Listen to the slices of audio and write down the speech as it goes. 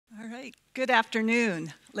right, good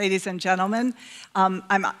afternoon, ladies and gentlemen.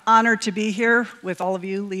 I'm honored to be here with all of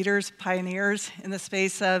you leaders, pioneers in the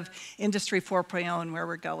space of Industry 4.0 and where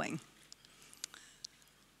we're going.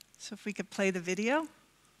 So if we could play the video.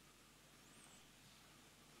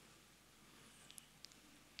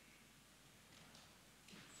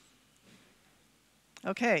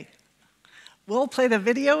 Okay, we'll play the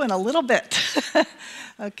video in a little bit.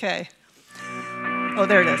 Okay. Oh,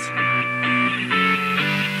 there it is.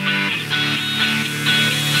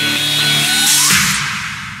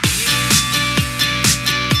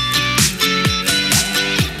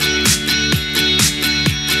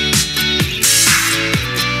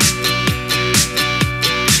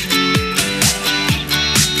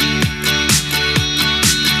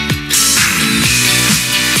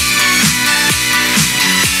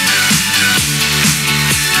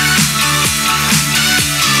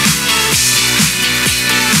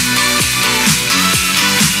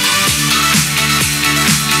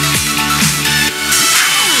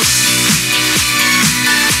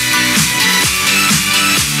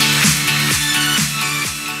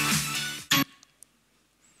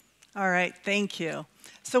 All right, thank you.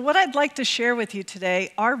 So what I'd like to share with you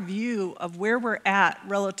today, our view of where we're at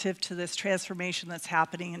relative to this transformation that's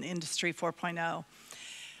happening in Industry 4.0.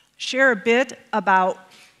 Share a bit about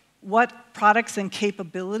what products and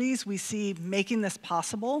capabilities we see making this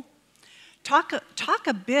possible. Talk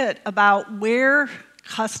a bit about where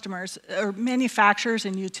customers or manufacturers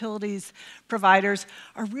and utilities providers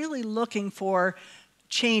are really looking for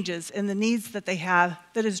changes in the needs that they have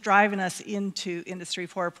that is driving us into Industry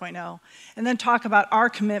 4.0. And then talk about our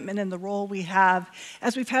commitment and the role we have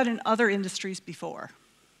as we've had in other industries before.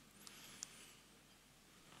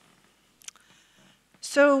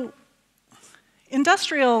 So,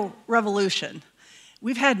 Industrial Revolution.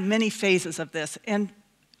 We've had many phases of this, and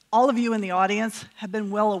all of you in the audience have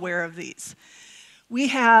been well aware of these. We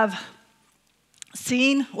have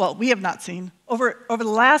seen, well, we have not seen, over the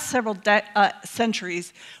last several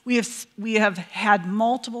centuries, we have had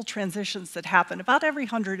multiple transitions that happen about every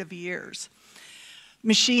 100 years.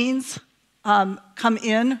 Machines come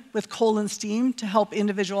in with coal and steam to help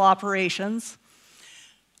individual operations.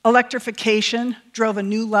 Electrification drove a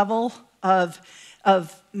new level of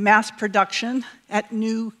mass production at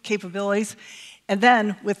new capabilities. And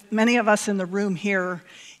then, with many of us in the room here,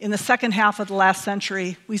 in the second half of the last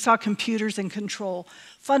century, we saw computers and control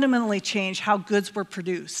fundamentally change how goods were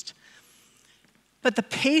produced. But the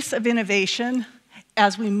pace of innovation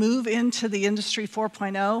as we move into the Industry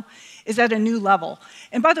 4.0 is at a new level.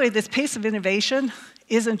 And by the way, this pace of innovation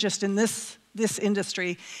isn't just in this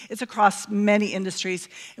industry, it's across many industries,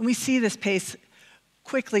 and we see this pace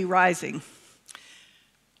quickly rising.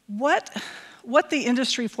 What the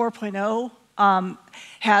Industry 4.0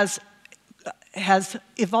 has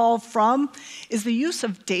evolved from is the use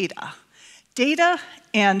of data. Data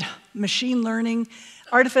and machine learning,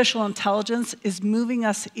 artificial intelligence is moving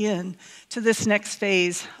us in to this next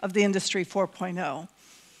phase of the Industry 4.0.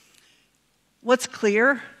 What's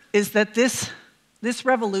clear is that this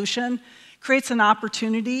revolution creates an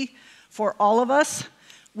opportunity for all of us,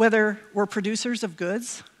 whether we're producers of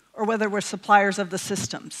goods or whether we're suppliers of the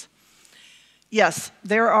systems. Yes,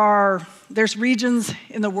 there's regions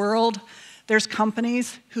in the world, there's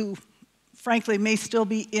companies who, frankly, may still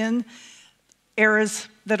be in eras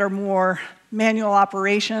that are more manual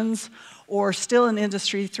operations or still in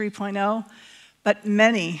Industry 3.0, but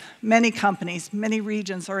many companies, many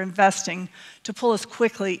regions are investing to pull us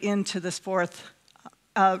quickly into this fourth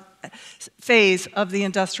phase of the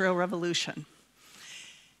Industrial Revolution.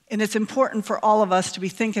 And it's important for all of us to be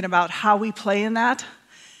thinking about how we play in that,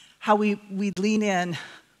 how we lean in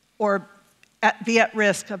or be at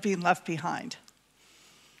risk of being left behind.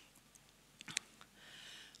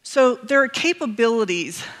 So there are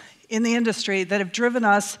capabilities in the industry that have driven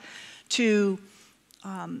us to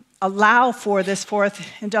allow for this fourth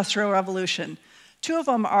industrial revolution. Two of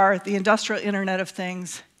them are the Industrial Internet of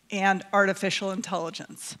Things and artificial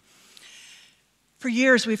intelligence. For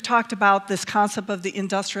years, we've talked about this concept of the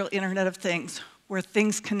Industrial Internet of Things, where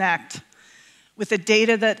things connect. With the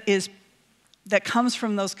data that comes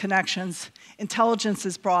from those connections, intelligence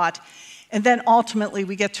is brought, and then ultimately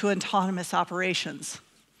we get to autonomous operations.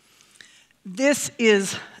 This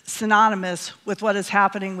is synonymous with what is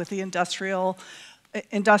happening with the Industry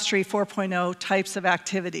 4.0 types of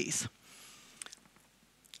activities.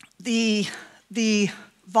 The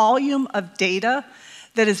volume of data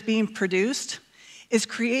that is being produced is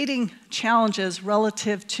creating challenges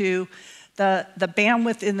relative to the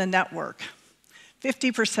bandwidth in the network.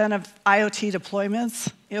 50% of IoT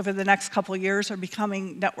deployments over the next couple of years are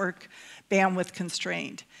becoming network bandwidth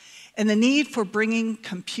constrained. And the need for bringing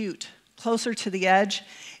compute closer to the edge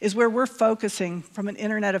is where we're focusing from an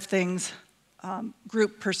Internet of Things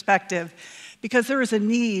group perspective, because there is a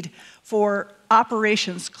need for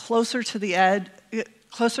operations closer to the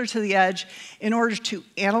edge in order to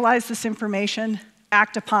analyze this information,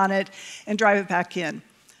 act upon it, and drive it back in.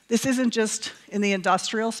 This isn't just in the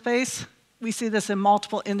industrial space. We see this in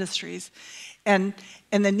multiple industries. And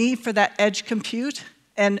the need for that edge compute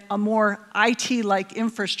and a more IT-like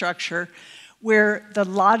infrastructure where the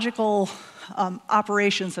logical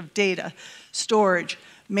operations of data, storage,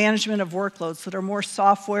 management of workloads that are more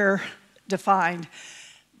software defined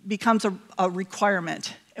becomes a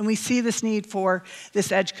requirement. And we see this need for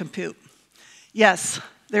this edge compute. Yes,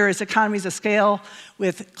 there is economies of scale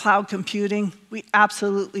with cloud computing. We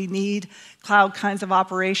absolutely need cloud kinds of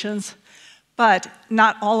operations, but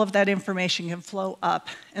not all of that information can flow up.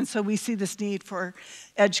 And so we see this need for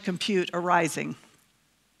edge compute arising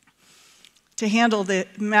to handle the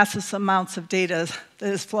massive amounts of data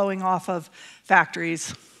that is flowing off of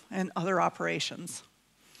factories and other operations.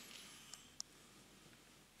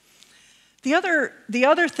 The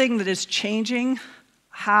other thing that is changing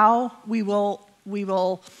how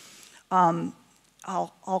I'll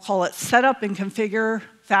call it set up and configure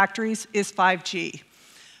factories is 5G.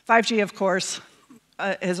 5G, of course,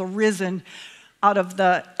 has arisen out of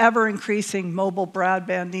the ever-increasing mobile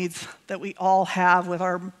broadband needs that we all have with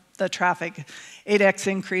the traffic 8x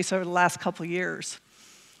increase over the last couple of years.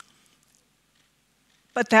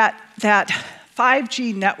 But that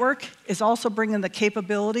 5G network is also bringing the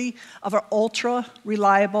capability of an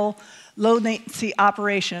ultra-reliable, low-latency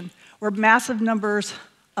operation where massive numbers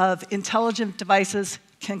of intelligent devices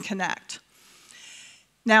can connect.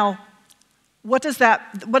 Now, what does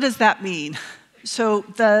that mean? So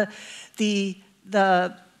the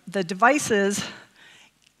devices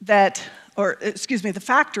the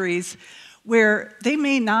factories where they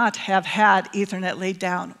may not have had Ethernet laid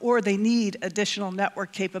down or they need additional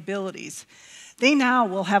network capabilities, they now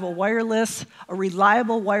will have a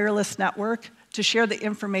reliable wireless network to share the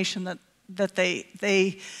information that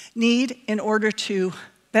they need in order to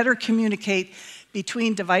better communicate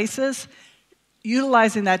between devices,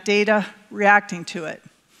 utilizing that data, reacting to it.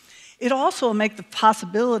 It also will make the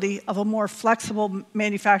possibility of a more flexible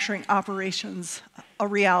manufacturing operations a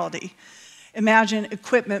reality. Imagine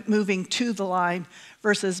equipment moving to the line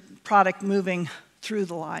versus product moving through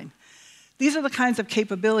the line. These are the kinds of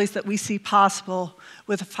capabilities that we see possible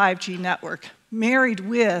with a 5G network, married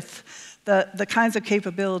with the kinds of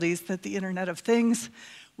capabilities that the Internet of Things,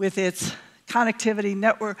 with its connectivity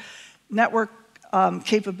network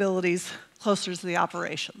capabilities closer to the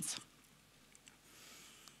operations.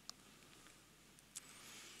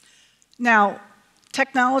 Now,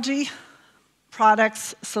 technology,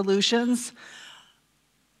 products, solutions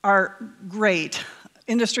are great.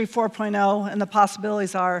 Industry 4.0 and the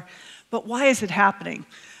possibilities are, but why is it happening?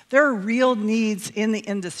 There are real needs in the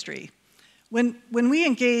industry. When we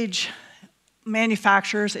engage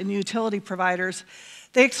manufacturers and utility providers,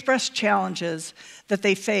 they express challenges that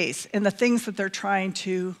they face and the things that they're trying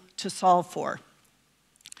to solve for.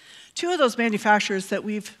 Two of those manufacturers that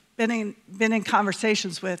we've been in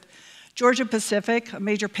conversations with, Georgia Pacific, a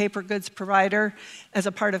major paper goods provider as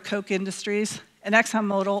a part of Koch Industries, and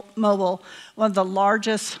ExxonMobil, one of the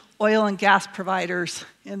largest oil and gas providers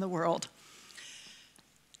in the world.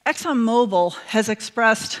 ExxonMobil has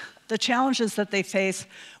expressed the challenges that they face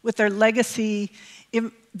with their legacy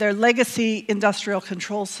industrial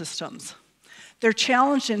control systems. They're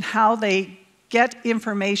challenged in how they get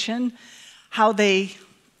information, how they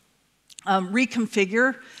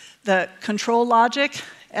reconfigure the control logic,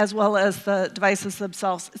 as well as the devices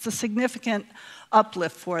themselves. It's a significant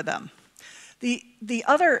uplift for them. The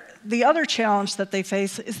other challenge that they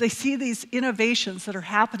face is they see these innovations that are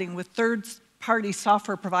happening with third-party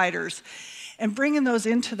software providers, and bringing those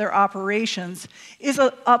into their operations is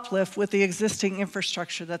an uplift with the existing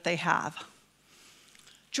infrastructure that they have.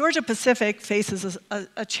 Georgia Pacific faces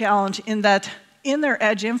a challenge in that in their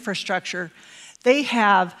edge infrastructure, they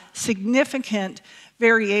have significant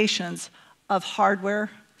variations of hardware,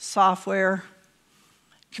 software,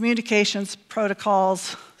 communications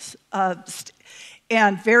protocols,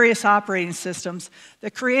 and various operating systems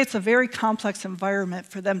that creates a very complex environment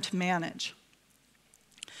for them to manage.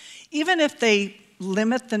 Even if they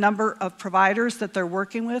limit the number of providers that they're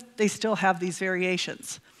working with, they still have these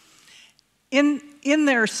variations. In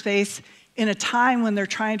their space, in a time when they're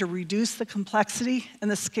trying to reduce the complexity and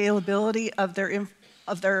the scalability of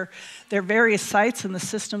their various sites and the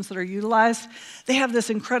systems that are utilized, they have this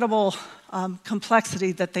incredible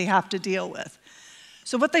complexity that they have to deal with.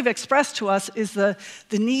 So what they've expressed to us is the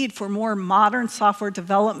need for more modern software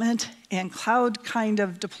development and cloud kind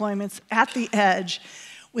of deployments at the edge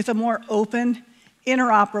with a more open,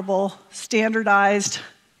 interoperable, standardized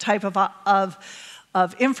type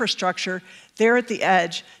of infrastructure there at the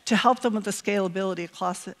edge to help them with the scalability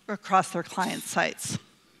across their client sites.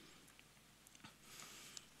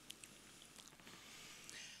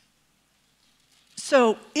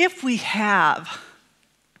 So if we have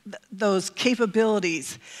those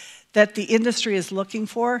capabilities that the industry is looking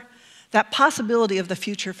for, that possibility of the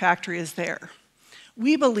future factory is there.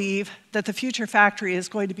 We believe that the future factory is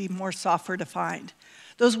going to be more software defined.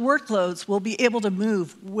 Those workloads will be able to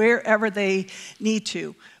move wherever they need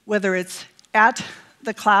to, whether it's at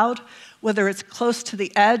the cloud, whether it's close to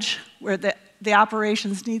the edge where the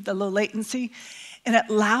operations need the low latency, and it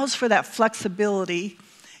allows for that flexibility.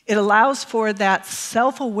 It allows for that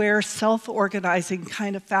self-aware, self-organizing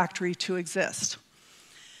kind of factory to exist.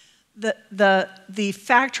 The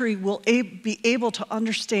factory will be able to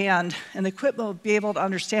understand, and the equipment will be able to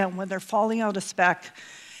understand when they're falling out of spec.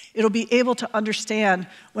 It'll be able to understand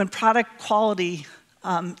when product quality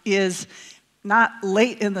is not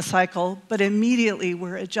late in the cycle, but immediately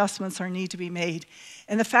where adjustments need to be made.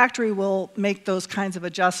 And the factory will make those kinds of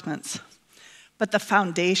adjustments. But the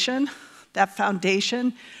foundation, that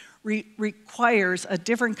foundation requires a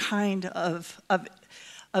different kind of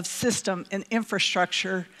system and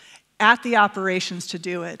infrastructure at the operations to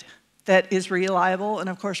do it that is reliable and,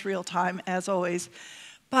 of course, real time, as always.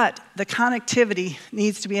 But the connectivity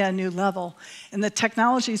needs to be at a new level. And the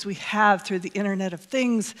technologies we have through the Internet of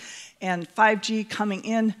Things and 5G coming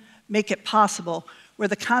in make it possible, where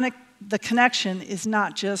the connection is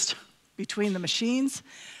not just between the machines,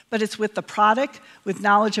 but it's with the product, with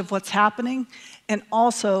knowledge of what's happening, and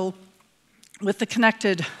also with the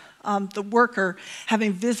connected, the worker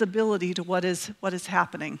having visibility to what is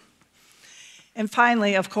happening. And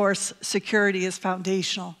finally, of course, security is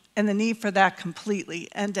foundational, and the need for that completely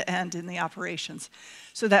end-to-end in the operations.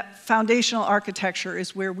 So that foundational architecture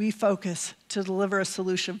is where we focus to deliver a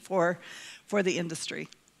solution for the industry.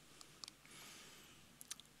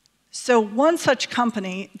 So one such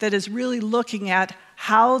company that is really looking at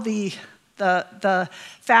how the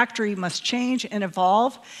factory must change and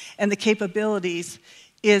evolve and the capabilities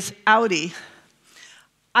is Audi.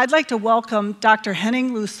 I'd like to welcome Dr.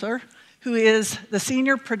 Henning Lösler, who is the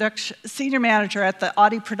senior manager at the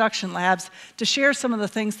Audi Production Labs, to share some of the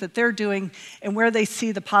things that they're doing and where they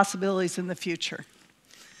see the possibilities in the future.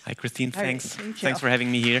 Hi, Christine. Thanks. Thank you. Thanks for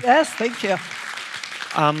having me here. Yes, thank you.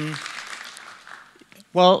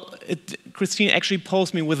 Christine actually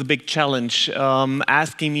posed me with a big challenge,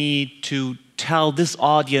 asking me to tell this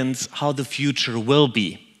audience how the future will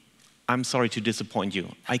be. I'm sorry to disappoint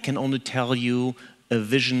you. I can only tell you a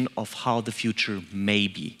vision of how the future may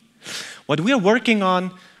be. What we are working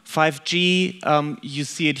on, 5G, you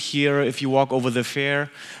see it here if you walk over the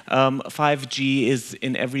fair. 5G is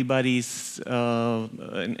in on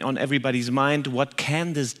everybody's mind. What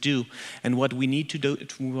can this do? And what we need to do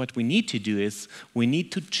is we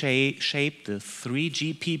need to shape the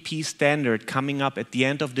 3GPP standard coming up at the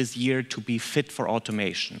end of this year to be fit for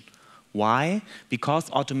automation. Why?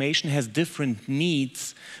 Because automation has different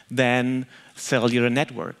needs than cellular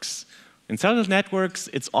networks. In cellular networks,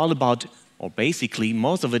 it's all about, or basically,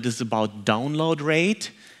 most of it is about download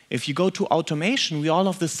rate. If you go to automation, we all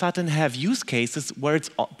of a sudden have use cases where it's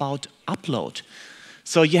about upload.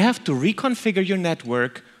 So you have to reconfigure your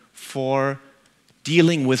network for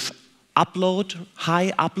dealing with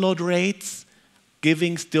high upload rates,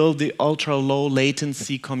 giving still the ultra-low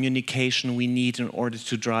latency communication we need in order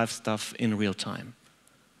to drive stuff in real time.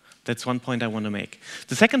 That's one point I want to make.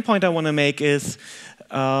 The second point I want to make is,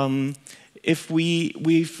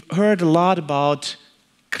 we've heard a lot about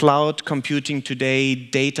cloud computing today,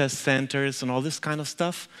 data centers, and all this kind of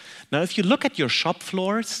stuff. Now, if you look at your shop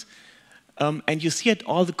floors and you see at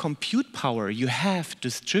all the compute power you have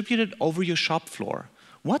distributed over your shop floor,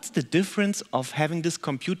 what's the difference of having this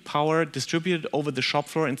compute power distributed over the shop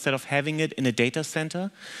floor instead of having it in a data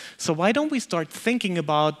center? So why don't we start thinking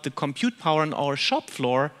about the compute power on our shop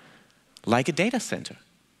floor like a data center?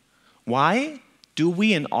 Why do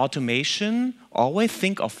we in automation always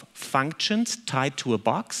think of functions tied to a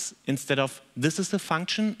box instead of this is a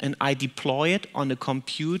function and I deploy it on a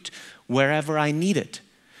compute wherever I need it?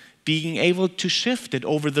 Being able to shift it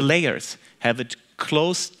over the layers, have it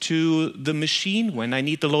close to the machine when I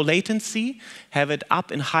need the low latency, have it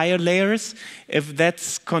up in higher layers if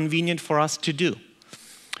that's convenient for us to do.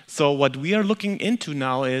 So what we are looking into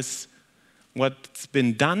now is what's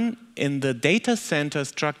been done in the data center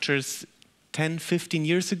structures 10, 15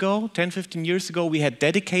 years ago. 10, 15 years ago, we had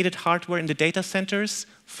dedicated hardware in the data centers,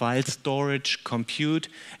 file storage, compute,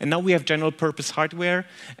 and now we have general purpose hardware,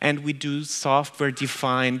 and we do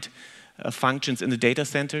software-defined functions in the data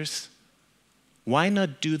centers. Why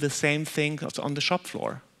not do the same thing on the shop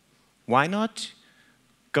floor? Why not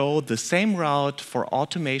go the same route for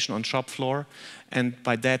automation on shop floor, and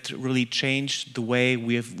by that really change the way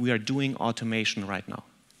we are doing automation right now?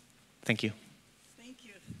 Thank you. Thank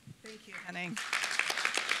you. Thank you, Henning.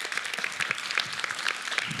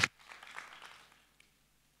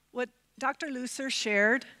 What Dr. Lusser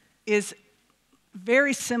shared is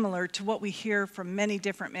very similar to what we hear from many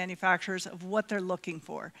different manufacturers of what they're looking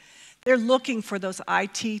for. They're looking for those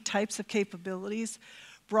IT types of capabilities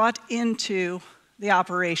brought into the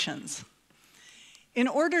operations. In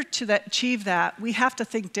order to achieve that, we have to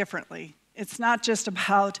think differently. It's not just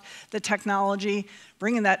about the technology,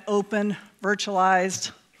 bringing that open,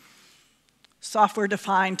 virtualized,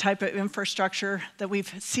 software-defined type of infrastructure that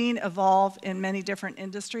we've seen evolve in many different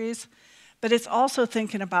industries, but it's also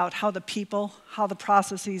thinking about how the people, how the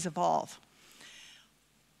processes evolve.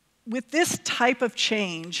 With this type of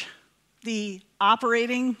change, the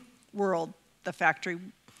operating world, the factory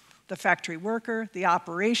worker, the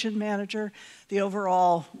operation manager, the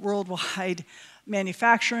overall worldwide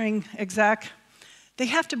manufacturing exec, they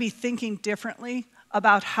have to be thinking differently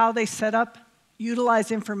about how they set up,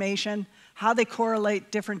 utilize information, how they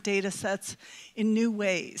correlate different data sets in new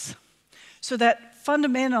ways. So that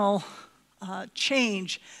fundamental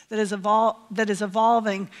change that is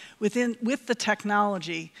evolving with the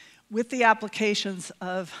technology, with the applications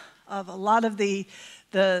of a lot of the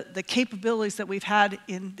capabilities that we've had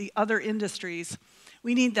in the other industries,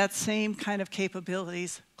 we need that same kind of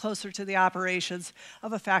capabilities closer to the operations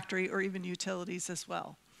of a factory or even utilities as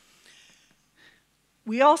well.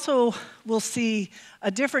 We also will see a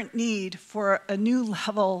different need for a new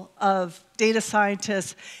level of data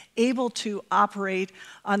scientists able to operate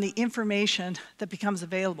on the information that becomes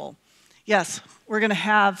available. Yes, we're going to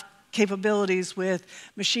have capabilities with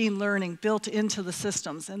machine learning built into the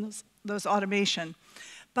systems and those automation,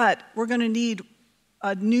 but we're going to need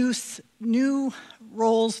new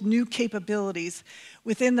roles, new capabilities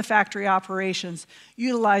within the factory operations,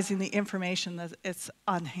 utilizing the information that it's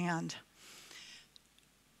on hand.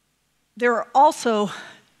 There are also,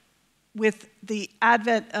 with the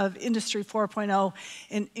advent of Industry 4.0,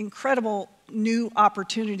 incredible new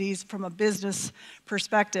opportunities from a business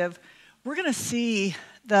perspective. We're going to see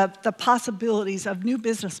the possibilities of new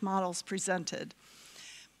business models presented.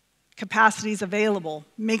 Capacities available,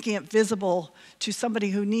 making it visible to somebody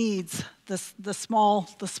who needs the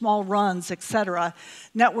small runs, et cetera.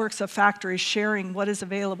 Networks of factories sharing what is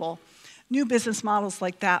available. New business models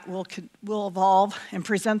like that will evolve and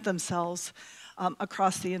present themselves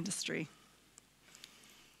across the industry.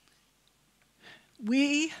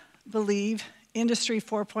 We believe Industry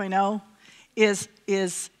 4.0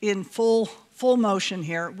 is in full motion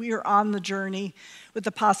here. We are on the journey with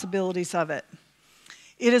the possibilities of it.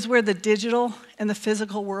 It is where the digital and the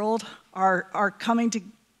physical world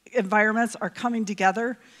environments are coming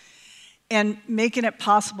together and making it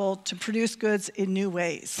possible to produce goods in new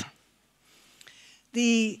ways.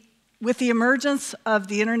 With the emergence of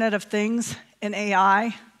the Internet of Things and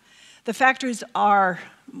AI, the factories are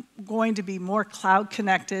going to be more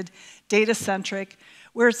cloud-connected, data-centric,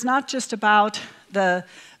 where it's not just about the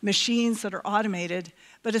machines that are automated,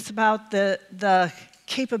 but it's about the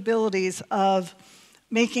capabilities of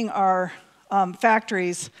making our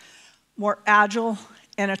factories more agile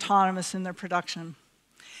and autonomous in their production.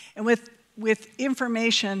 And with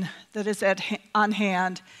information that is on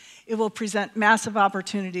hand, it will present massive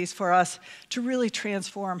opportunities for us to really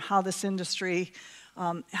transform how this industry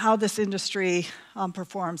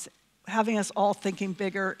performs, having us all thinking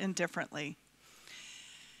bigger and differently.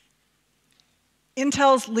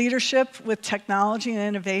 Intel's leadership with technology and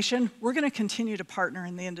innovation, we're going to continue to partner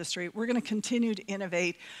in the industry. We're going to continue to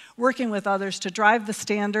innovate, working with others to drive the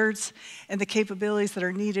standards and the capabilities that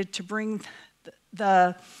are needed to bring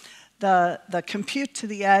the compute to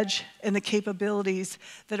the edge and the capabilities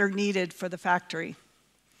that are needed for the factory.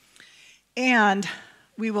 And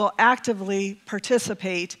we will actively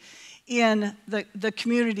participate in the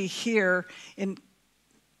community here in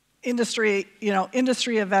industry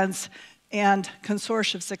events and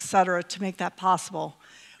consortiums, et cetera, to make that possible.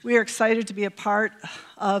 We are excited to be a part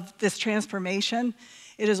of this transformation.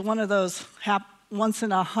 It is one of those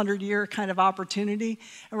once-in-a-100-year kind of opportunity,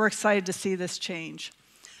 and we're excited to see this change.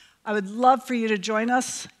 I would love for you to join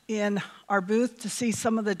us in our booth to see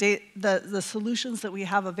some of the solutions that we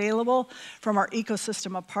have available from our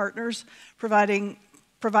ecosystem of partners, providing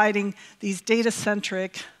providing these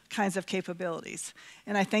data-centric kinds of capabilities.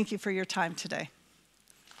 And I thank you for your time today.